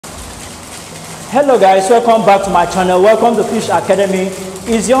Hello guys, welcome back to my channel. Welcome to Fish Academy.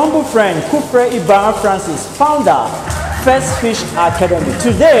 It's your humble friend Kufre Ibarra Francis, founder First Fish Academy.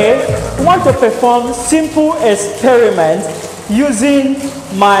 Today we want to perform simple experiment using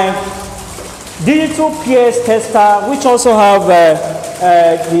my digital pH tester, which also have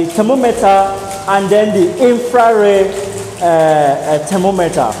the thermometer and then the infrared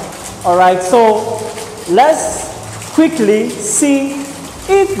thermometer. All right, so let's quickly see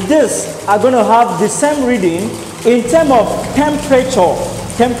if these are going to have the same reading in terms of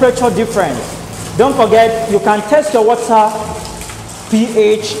temperature difference. Don't forget, you can test your water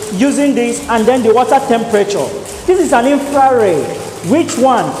pH using this and then the water temperature. This is an infrared. Which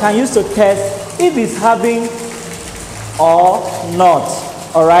one can you use to test if it's having or not?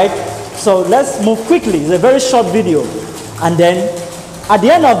 All right, so let's move quickly. It's a very short video, and then at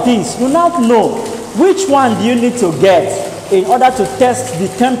the end of this, you now know which one do you need to get in order to test the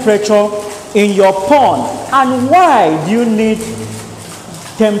temperature in your pond, and why do you need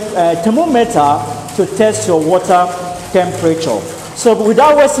thermometer to test your water temperature. So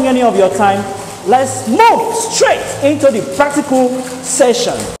without wasting any of your time, let's move straight into the practical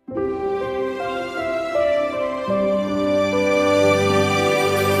session.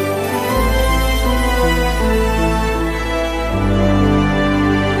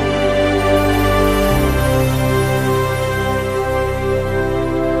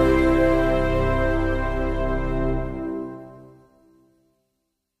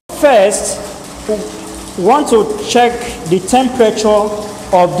 First, we want to check the temperature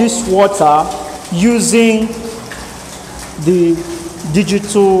of this water using the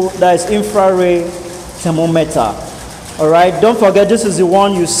digital, that is infrared thermometer. All right, don't forget, this is the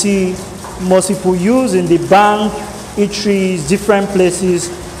one you see most people use in the bank, eateries, different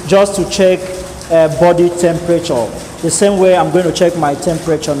places, just to check body temperature. The same way I'm going to check my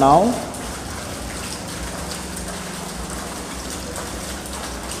temperature now.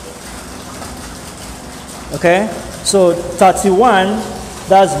 Okay, so 31,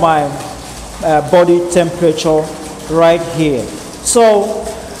 that's my body temperature right here. So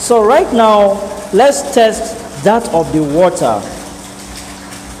right now, let's test that of the water.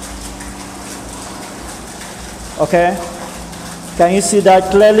 Okay, can you see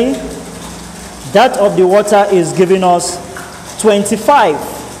that clearly? That of the water is giving us 25.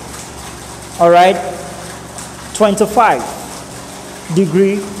 All right, 25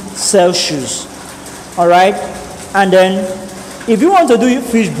 degrees Celsius. All right, and then if you want to do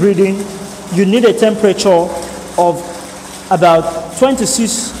fish breeding, you need a temperature of about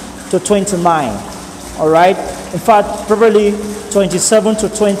 26 to 29. All right, in fact, probably 27 to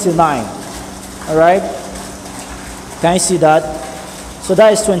 29. All right, can you see that? So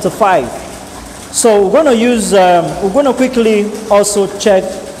that is 25. So we're going to use, we're going to quickly also check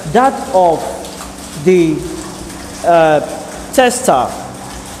that of the tester.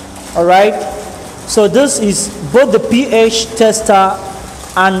 All right. So this is both the pH tester,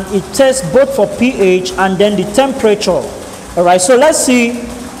 and it tests both for pH and then the temperature. All right, so let's see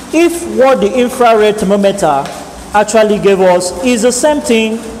if what the infrared thermometer actually gave us is the same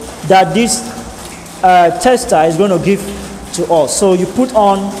thing that this tester is going to give to us. So you put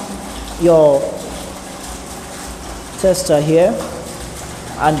on your tester here,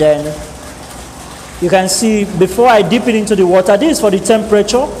 and then you can see before I dip it into the water, this is for the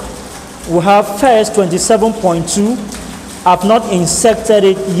temperature. We have first 27.2. I've not inserted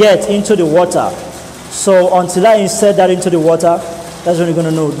it yet into the water. So until I insert that into the water, that's when you're going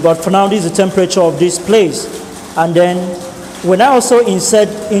to know. But for now, this is the temperature of this place. And then when I also insert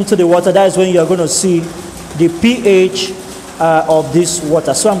into the water, that is when you're going to see the pH of this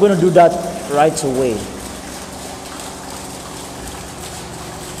water. So I'm going to do that right away.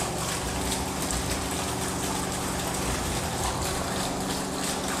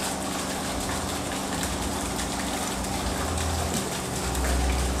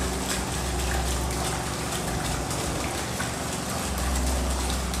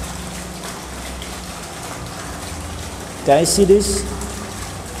 Can you see this?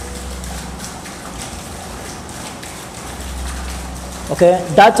 Okay,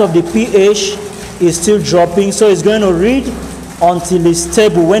 that of the pH is still dropping, so it's going to read until it's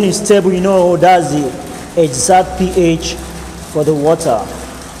stable. When it's stable, you know that's the exact pH for the water.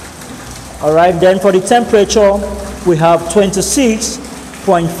 All right, then for the temperature, we have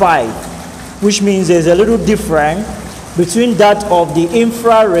 26.5, which means there's a little difference between that of the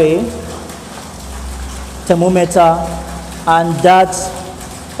infrared thermometer and that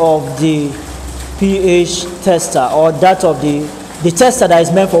of the pH tester, or that of the tester that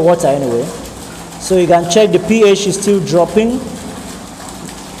is meant for water anyway. So you can check the pH is still dropping.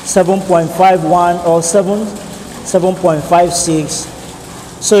 7.51 or 7.56.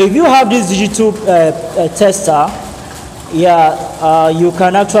 So if you have this digital tester, yeah, you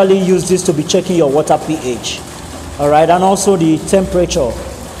can actually use this to be checking your water pH, all right, and also the temperature,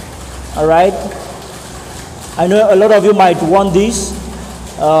 all right. I know a lot of you might want this.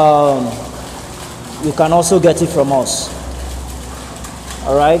 You can also get it from us,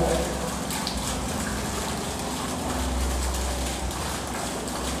 all right.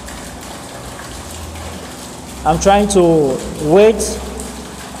 I'm trying to wait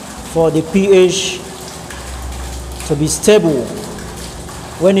for the pH to be stable.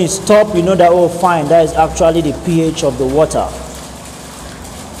 When it stops, you know that, oh fine, that is actually the pH of the water.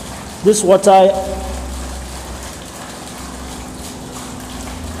 This water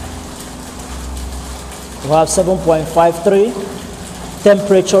will have 7.53.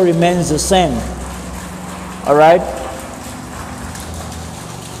 Temperature remains the same, all right.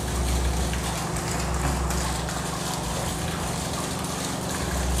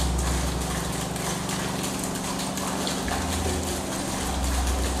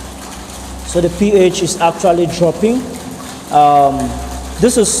 So the pH is actually dropping.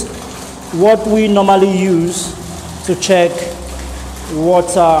 This is what we normally use to check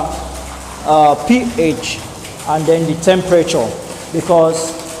water pH and then the temperature,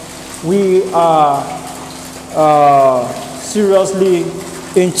 because we are seriously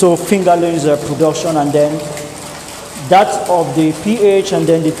into fingerlings production, and then that of the pH and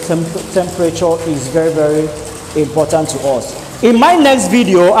then the temperature is very, very important to us. In my next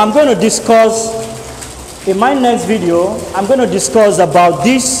video, I'm going to discuss about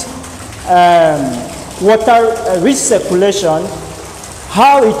this water recirculation,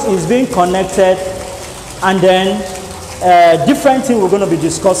 how it is being connected, and then different things we're going to be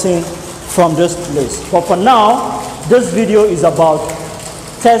discussing from this place. But for now, this video is about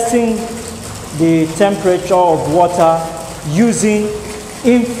testing the temperature of water using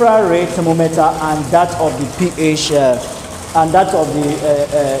infrared thermometer and that of the pH and that of the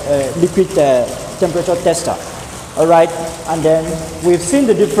liquid temperature tester. All right, and then we've seen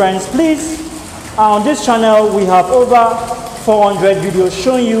the difference. Please, on this channel we have over 400 videos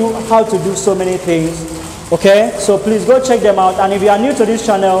showing you how to do so many things. Okay, so please go check them out. And if you are new to this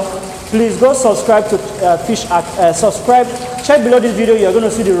channel, please go subscribe to subscribe. Check below this video, you're going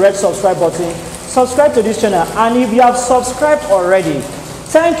to see the red subscribe button. Subscribe to this channel, and if you have subscribed already,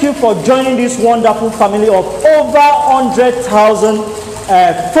 thank you for joining this wonderful family of over 100,000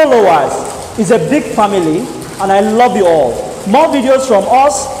 followers. It's a big family, and I love you all. More videos from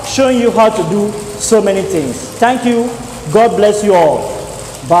us showing you how to do so many things. Thank you. God bless you all.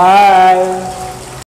 Bye.